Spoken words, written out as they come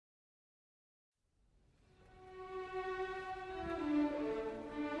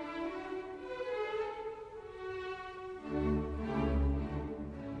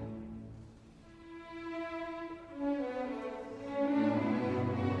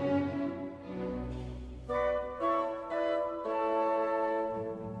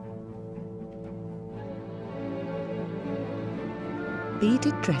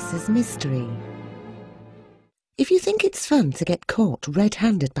Beaded Dresses Mystery. If you think it's fun to get caught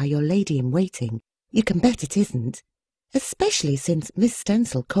red-handed by your lady-in-waiting, you can bet it isn't, especially since Miss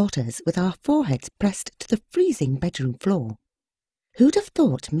Stencil caught us with our foreheads pressed to the freezing bedroom floor. Who'd have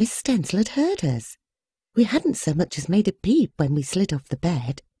thought Miss Stencil had heard us? We hadn't so much as made a peep when we slid off the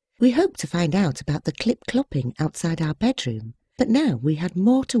bed. We hoped to find out about the clip-clopping outside our bedroom, but now we had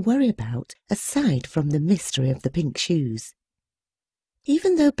more to worry about aside from the mystery of the pink shoes.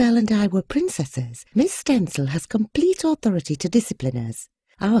 Even though Belle and I were princesses, Miss Stencil has complete authority to discipline us.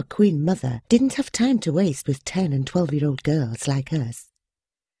 Our Queen Mother didn't have time to waste with 10- and 12-year-old girls like us.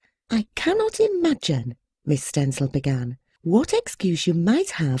 "I cannot imagine," Miss Stencil began, "what excuse you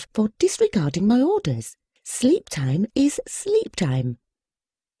might have for disregarding my orders. Sleep time is sleep time."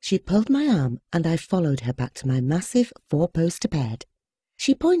 She pulled my arm and I followed her back to my massive 4-poster bed.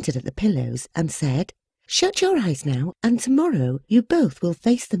 She pointed at the pillows and said, "Shut your eyes now, and tomorrow you both will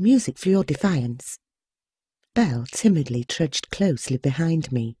face the music for your defiance." Belle timidly trudged closely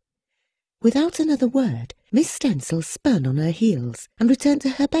behind me. Without another word, Miss Stencil spun on her heels and returned to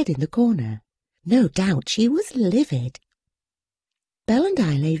her bed in the corner. No doubt she was livid. Belle and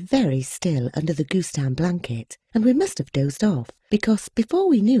I lay very still under the goose-down blanket, and we must have dozed off, because before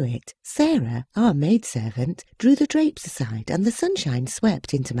we knew it, Sarah, our maidservant, drew the drapes aside and the sunshine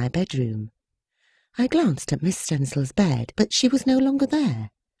swept into my bedroom. I glanced at Miss Stencil's bed, but she was no longer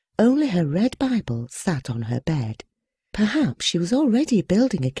there. Only her red Bible sat on her bed. Perhaps she was already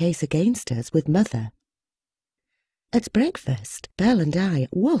building a case against us with Mother. At breakfast, Belle and I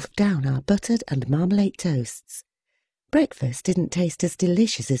wolfed down our buttered and marmalade toasts. Breakfast didn't taste as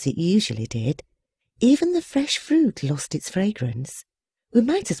delicious as it usually did. Even the fresh fruit lost its fragrance. We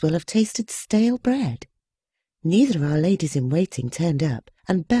might as well have tasted stale bread. Neither of our ladies-in-waiting turned up,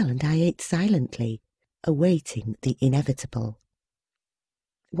 and Belle and I ate silently, awaiting the inevitable.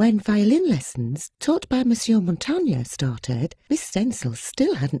 When violin lessons, taught by Monsieur Montaigne, started, Miss Stencil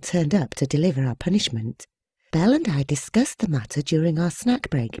still hadn't turned up to deliver our punishment. Belle and I discussed the matter during our snack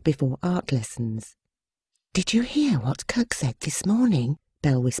break before art lessons. "Did you hear what Cook said this morning?"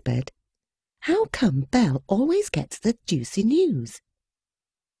 Belle whispered. "How come Belle always gets the juicy news?"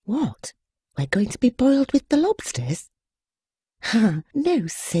 "What? We're going to be boiled with the lobsters?" "Ha, no,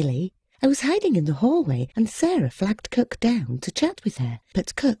 silly. I was hiding in the hallway and Sarah flagged Cook down to chat with her,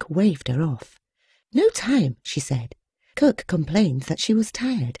 but Cook waved her off. 'No time,' she said. Cook complained that she was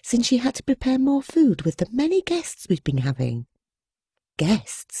tired since she had to prepare more food with the many guests we've been having."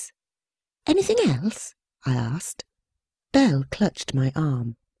 "Guests? Anything else?" I asked. Belle clutched my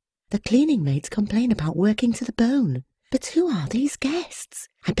arm. "The cleaning maids complain about working to the bone. But who are these guests?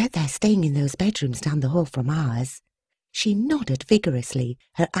 I bet they're staying in those bedrooms down the hall from ours." She nodded vigorously,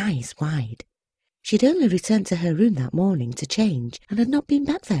 her eyes wide. She'd only returned to her room that morning to change and had not been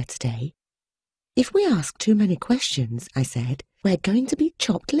back there today. "If we ask too many questions," I said, "we're going to be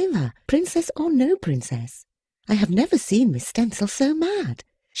chopped liver, princess or no princess. I have never seen Miss Stencil so mad.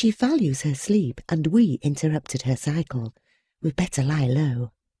 She values her sleep, and we interrupted her cycle. We'd better lie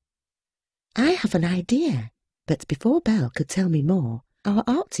low." "I have an idea." But before Belle could tell me more, our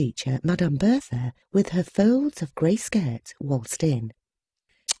art teacher, Madame Bertha, with her folds of grey skirt, waltzed in.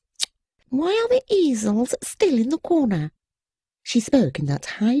 "Why are the easels still in the corner?" She spoke in that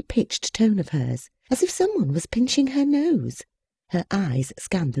high-pitched tone of hers, as if someone was pinching her nose. Her eyes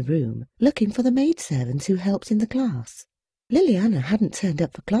scanned the room, looking for the maidservant who helped in the class. Liliana hadn't turned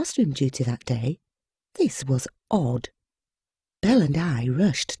up for classroom duty that day. This was odd. Belle and I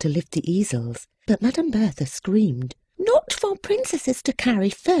rushed to lift the easels, but Madame Bertha screamed, "Not for princesses to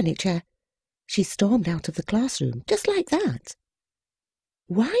carry furniture!" She stormed out of the classroom just like that.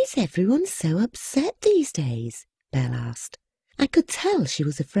 "Why is everyone so upset these days?" Belle asked. I could tell she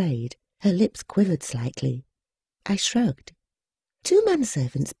was afraid. Her lips quivered slightly. I shrugged. 2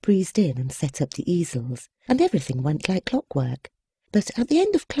 manservants breezed in and set up the easels, and everything went like clockwork. But at the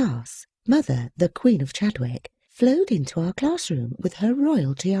end of class, Mother, the Queen of Chadwick, flowed into our classroom with her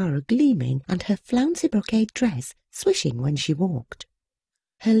royal tiara gleaming and her flouncy brocade dress swishing when she walked.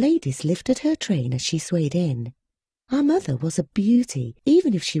 Her ladies lifted her train as she swayed in. Our mother was a beauty,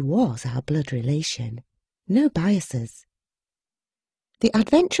 even if she was our blood relation. No biases. The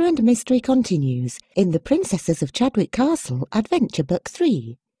adventure and mystery continues in the Princesses of Chadwick Castle Adventure Book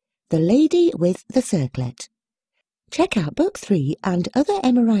 3, The Lady with the Circlet. Check out Book 3 and other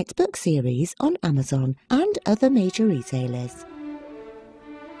Emma Wright book series on Amazon and other major retailers.